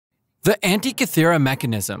The Antikythera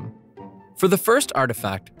Mechanism. For the first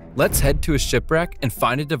artifact, let's head to a shipwreck and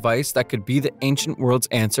find a device that could be the ancient world's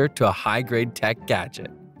answer to a high-grade tech gadget.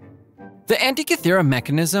 The Antikythera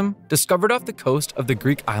Mechanism, discovered off the coast of the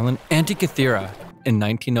Greek island Antikythera in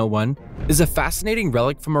 1901, is a fascinating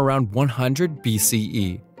relic from around 100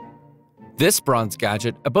 BCE. This bronze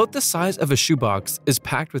gadget, about the size of a shoebox, is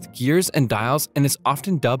packed with gears and dials and is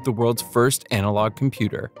often dubbed the world's first analog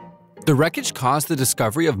computer. The wreckage caused the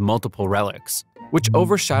discovery of multiple relics, which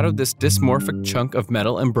overshadowed this dysmorphic chunk of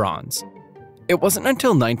metal and bronze. It wasn't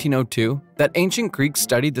until 1902 that ancient Greeks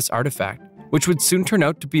studied this artifact, which would soon turn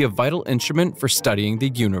out to be a vital instrument for studying the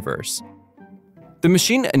universe. The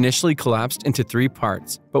machine initially collapsed into 3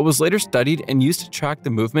 parts, but was later studied and used to track the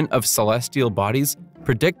movement of celestial bodies,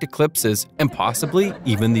 predict eclipses, and possibly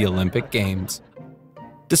even the Olympic Games.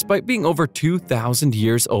 Despite being over 2,000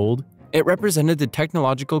 years old, it represented the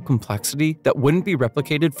technological complexity that wouldn't be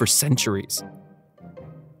replicated for centuries.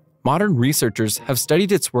 Modern researchers have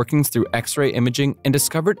studied its workings through X-ray imaging and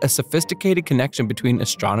discovered a sophisticated connection between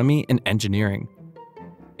astronomy and engineering.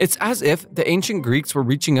 It's as if the ancient Greeks were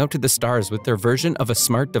reaching out to the stars with their version of a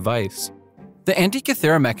smart device. The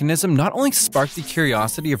Antikythera Mechanism not only sparked the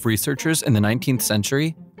curiosity of researchers in the 19th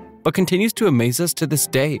century, but continues to amaze us to this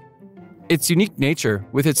day. Its unique nature,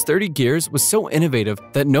 with its 30 gears, was so innovative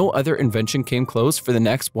that no other invention came close for the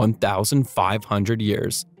next 1,500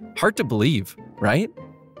 years. Hard to believe, right?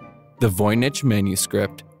 The Voynich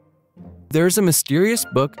Manuscript. There is a mysterious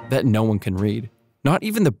book that no one can read, not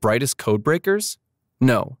even the brightest codebreakers.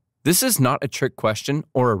 No, this is not a trick question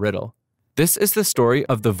or a riddle. This is the story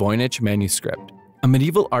of the Voynich Manuscript, a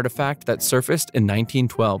medieval artifact that surfaced in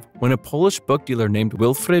 1912 when a Polish book dealer named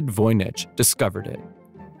Wilfrid Voynich discovered it.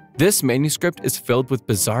 This manuscript is filled with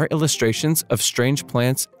bizarre illustrations of strange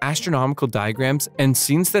plants, astronomical diagrams, and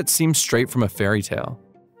scenes that seem straight from a fairy tale.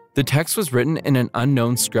 The text was written in an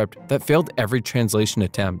unknown script that failed every translation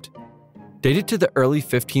attempt. Dated to the early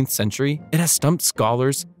 15th century, it has stumped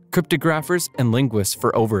scholars, cryptographers, and linguists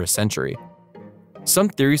for over a century. Some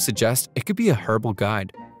theories suggest it could be a herbal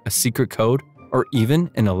guide, a secret code, or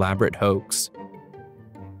even an elaborate hoax.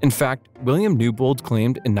 In fact, William Newbold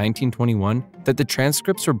claimed in 1921 that the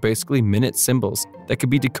transcripts were basically minute symbols that could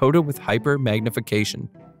be decoded with hyper-magnification.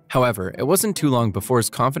 However, it wasn't too long before his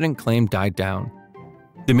confident claim died down.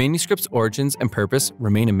 The manuscript's origins and purpose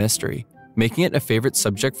remain a mystery, making it a favorite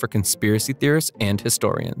subject for conspiracy theorists and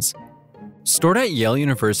historians. Stored at Yale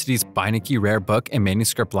University's Beinecke Rare Book and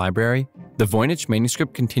Manuscript Library, the Voynich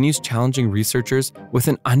Manuscript continues challenging researchers with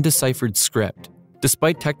an undeciphered script.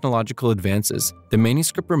 Despite technological advances, the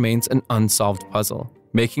manuscript remains an unsolved puzzle,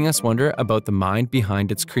 making us wonder about the mind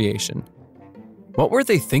behind its creation. What were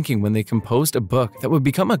they thinking when they composed a book that would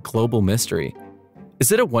become a global mystery?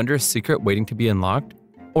 Is it a wondrous secret waiting to be unlocked?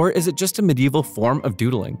 Or is it just a medieval form of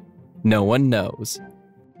doodling? No one knows.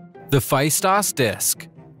 The Phaistos Disc.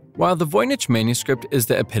 While the Voynich Manuscript is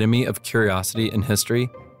the epitome of curiosity in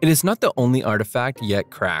history, it is not the only artifact yet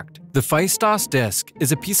cracked. The Phaistos Disc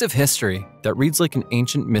is a piece of history that reads like an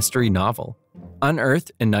ancient mystery novel.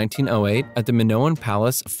 Unearthed in 1908 at the Minoan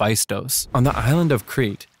Palace of Phaistos on the island of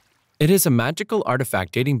Crete, it is a magical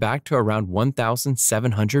artifact dating back to around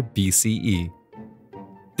 1700 BCE.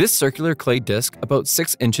 This circular clay disc, about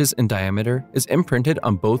 6 inches in diameter, is imprinted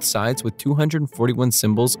on both sides with 241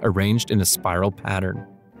 symbols arranged in a spiral pattern.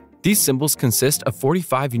 These symbols consist of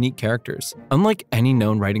 45 unique characters, unlike any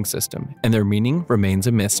known writing system, and their meaning remains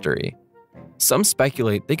a mystery. Some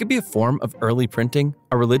speculate they could be a form of early printing,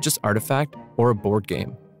 a religious artifact, or a board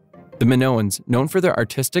game. The Minoans, known for their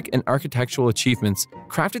artistic and architectural achievements,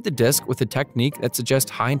 crafted the disc with a technique that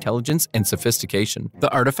suggests high intelligence and sophistication.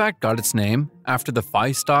 The artifact got its name after the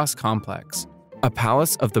Phaistos complex, a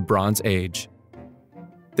palace of the Bronze Age.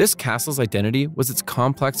 This castle's identity was its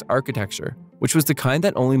complex architecture, which was the kind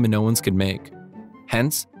that only Minoans could make.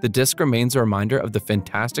 Hence, the disc remains a reminder of the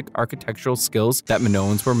fantastic architectural skills that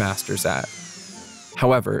Minoans were masters at.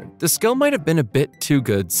 However, the skill might have been a bit too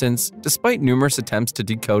good since, despite numerous attempts to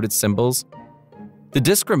decode its symbols, the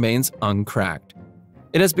disc remains uncracked.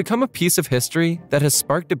 It has become a piece of history that has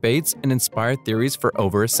sparked debates and inspired theories for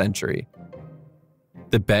over a century.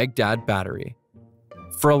 The Baghdad Battery.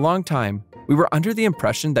 For a long time, we were under the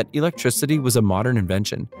impression that electricity was a modern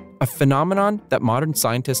invention, a phenomenon that modern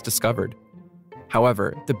scientists discovered.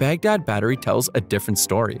 However, the Baghdad Battery tells a different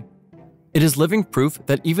story. It is living proof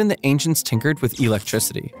that even the ancients tinkered with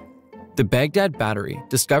electricity. The Baghdad Battery,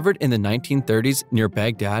 discovered in the 1930s near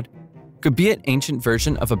Baghdad, could be an ancient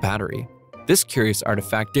version of a battery. This curious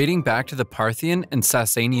artifact, dating back to the Parthian and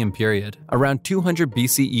Sasanian period, around 200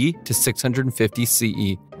 BCE to 650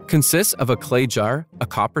 CE, consists of a clay jar, a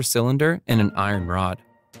copper cylinder, and an iron rod.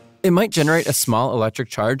 It might generate a small electric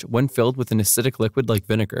charge when filled with an acidic liquid like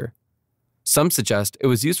vinegar. Some suggest it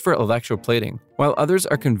was used for electroplating, while others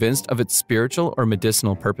are convinced of its spiritual or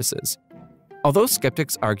medicinal purposes. Although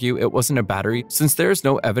skeptics argue it wasn't a battery since there is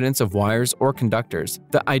no evidence of wires or conductors,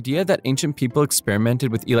 the idea that ancient people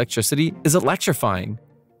experimented with electricity is electrifying.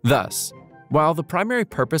 Thus, while the primary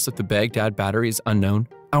purpose of the Baghdad Battery is unknown,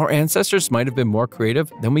 our ancestors might have been more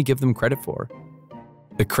creative than we give them credit for.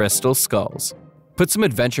 The Crystal Skulls. Put some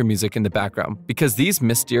adventure music in the background because these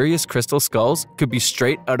mysterious crystal skulls could be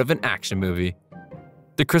straight out of an action movie.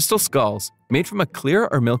 The crystal skulls, made from a clear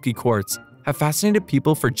or milky quartz, have fascinated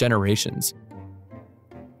people for generations.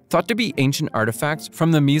 Thought to be ancient artifacts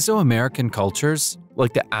from the Mesoamerican cultures,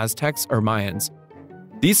 like the Aztecs or Mayans,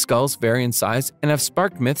 these skulls vary in size and have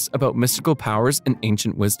sparked myths about mystical powers and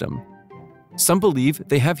ancient wisdom. Some believe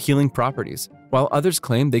they have healing properties, while others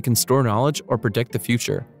claim they can store knowledge or predict the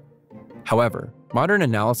future. However, modern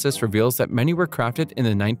analysis reveals that many were crafted in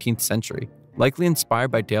the 19th century, likely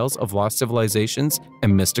inspired by tales of lost civilizations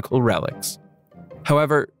and mystical relics.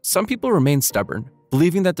 However, some people remain stubborn,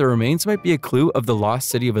 believing that the remains might be a clue of the lost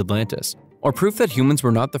city of Atlantis, or proof that humans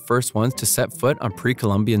were not the first ones to set foot on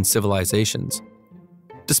pre-Columbian civilizations.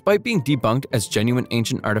 Despite being debunked as genuine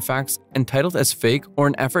ancient artifacts and titled as fake or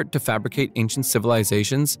an effort to fabricate ancient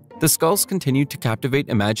civilizations, the skulls continue to captivate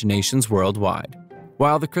imaginations worldwide.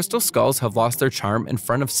 While the crystal skulls have lost their charm in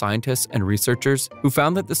front of scientists and researchers who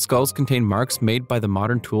found that the skulls contain marks made by the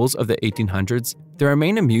modern tools of the 1800s, they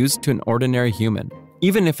remain amused to an ordinary human.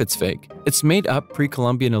 Even if it's fake, its made-up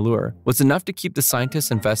pre-Columbian allure was enough to keep the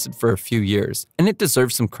scientists invested for a few years, and it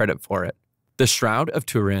deserves some credit for it. The Shroud of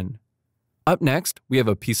Turin. Up next, we have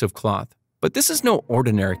a piece of cloth, but this is no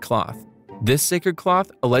ordinary cloth. This sacred cloth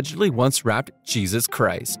allegedly once wrapped Jesus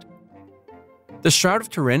Christ. The Shroud of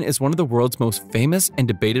Turin is one of the world's most famous and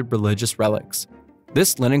debated religious relics.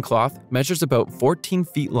 This linen cloth measures about 14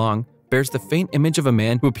 feet long, bears the faint image of a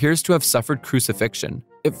man who appears to have suffered crucifixion.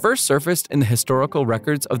 It first surfaced in the historical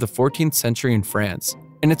records of the 14th century in France,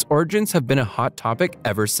 and its origins have been a hot topic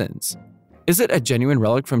ever since. Is it a genuine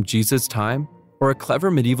relic from Jesus' time, or a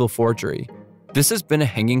clever medieval forgery? This has been a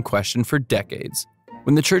hanging question for decades.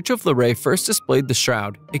 When the Church of Lorraine first displayed the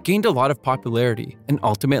shroud, it gained a lot of popularity, and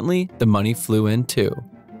ultimately, the money flew in too.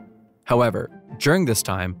 However, during this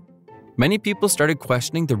time, many people started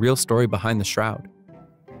questioning the real story behind the shroud.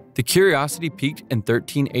 The curiosity peaked in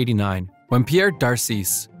 1389, when Pierre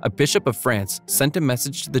d'Arcis, a bishop of France, sent a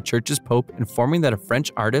message to the church's pope informing that a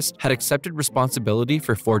French artist had accepted responsibility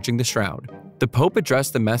for forging the shroud. The pope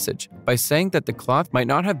addressed the message by saying that the cloth might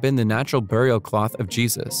not have been the natural burial cloth of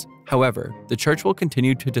Jesus. However, the church will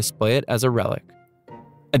continue to display it as a relic.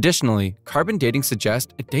 Additionally, carbon dating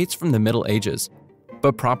suggests it dates from the Middle Ages,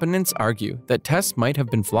 but proponents argue that tests might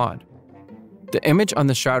have been flawed. The image on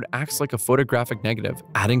the shroud acts like a photographic negative,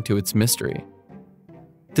 adding to its mystery.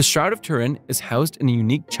 The Shroud of Turin is housed in a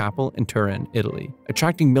unique chapel in Turin, Italy,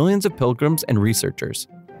 attracting millions of pilgrims and researchers.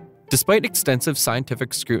 Despite extensive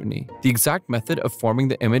scientific scrutiny, the exact method of forming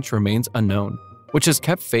the image remains unknown, which has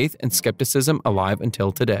kept faith and skepticism alive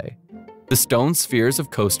until today. The Stone Spheres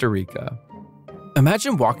of Costa Rica.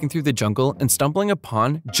 Imagine walking through the jungle and stumbling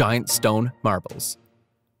upon giant stone marbles.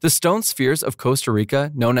 The Stone Spheres of Costa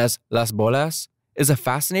Rica, known as Las Bolas, is a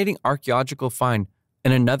fascinating archaeological find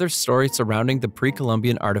and another story surrounding the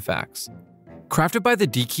pre-Columbian artifacts. Crafted by the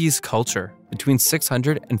Diquis culture between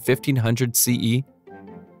 600 and 1500 CE,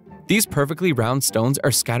 these perfectly round stones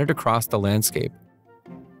are scattered across the landscape,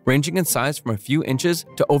 ranging in size from a few inches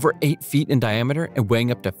to over 8 feet in diameter and weighing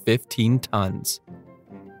up to 15 tons.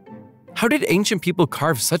 How did ancient people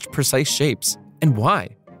carve such precise shapes, and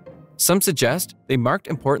why? Some suggest they marked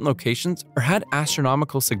important locations or had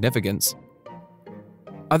astronomical significance.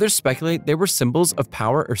 Others speculate they were symbols of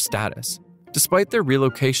power or status. Despite their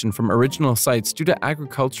relocation from original sites due to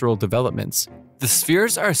agricultural developments, the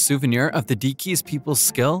spheres are a souvenir of the Diquis people's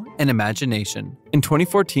skill and imagination. In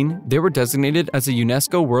 2014, they were designated as a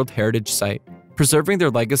UNESCO World Heritage Site, preserving their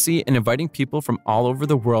legacy and inviting people from all over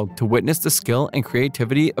the world to witness the skill and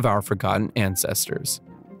creativity of our forgotten ancestors.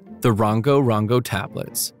 The Rongorongo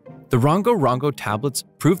Tablets. The Rongorongo Tablets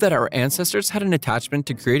prove that our ancestors had an attachment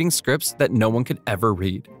to creating scripts that no one could ever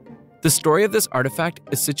read. The story of this artifact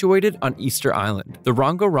is situated on Easter Island. The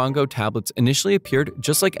Rongorongo Tablets initially appeared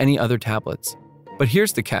just like any other tablets. But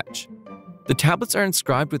here's the catch. The tablets are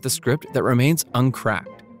inscribed with a script that remains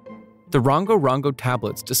uncracked. The Rongorongo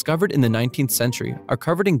Tablets, discovered in the 19th century, are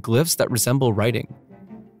covered in glyphs that resemble writing.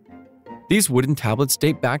 These wooden tablets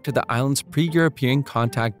date back to the island's pre-European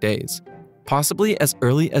contact days, possibly as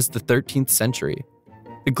early as the 13th century.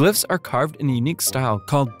 The glyphs are carved in a unique style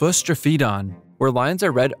called boustrophedon, where lines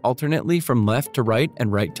are read alternately from left to right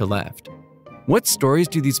and right to left. What stories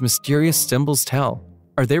do these mysterious symbols tell?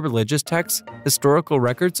 Are they religious texts, historical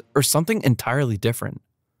records, or something entirely different?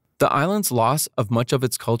 The island's loss of much of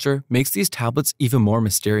its culture makes these tablets even more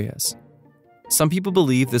mysterious. Some people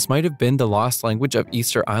believe this might have been the lost language of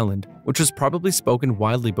Easter Island, which was probably spoken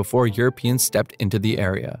widely before Europeans stepped into the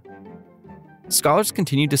area. Scholars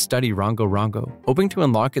continue to study Rongorongo, hoping to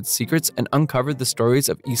unlock its secrets and uncover the stories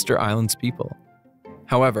of Easter Island's people.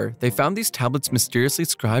 However, they found these tablets mysteriously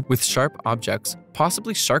scribed with sharp objects,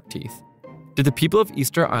 possibly shark teeth. Did the people of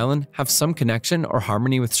Easter Island have some connection or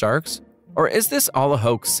harmony with sharks? Or is this all a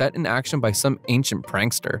hoax set in action by some ancient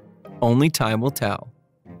prankster? Only time will tell.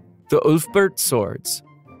 The Ulfberht Swords.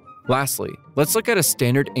 Lastly, let's look at a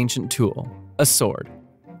standard ancient tool, a sword.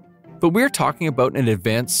 But we're talking about an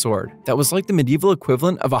advanced sword that was like the medieval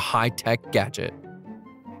equivalent of a high-tech gadget.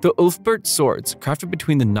 The Ulfberht Swords, crafted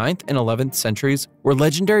between the 9th and 11th centuries, were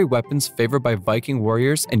legendary weapons favored by Viking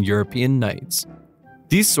warriors and European knights.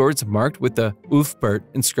 These swords, marked with the Ulfberht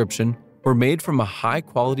inscription, were made from a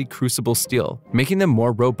high-quality crucible steel, making them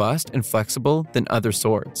more robust and flexible than other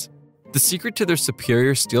swords. The secret to their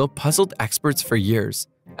superior steel puzzled experts for years,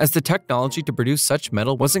 as the technology to produce such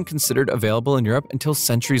metal wasn't considered available in Europe until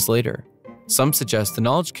centuries later. Some suggest the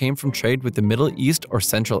knowledge came from trade with the Middle East or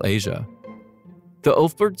Central Asia. The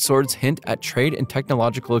Ulfberht swords hint at trade and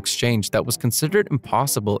technological exchange that was considered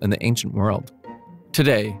impossible in the ancient world.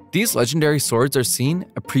 Today, these legendary swords are seen,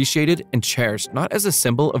 appreciated, and cherished not as a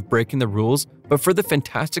symbol of breaking the rules, but for the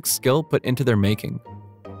fantastic skill put into their making.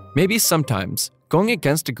 Maybe sometimes, going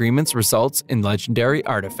against agreements results in legendary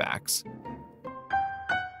artifacts.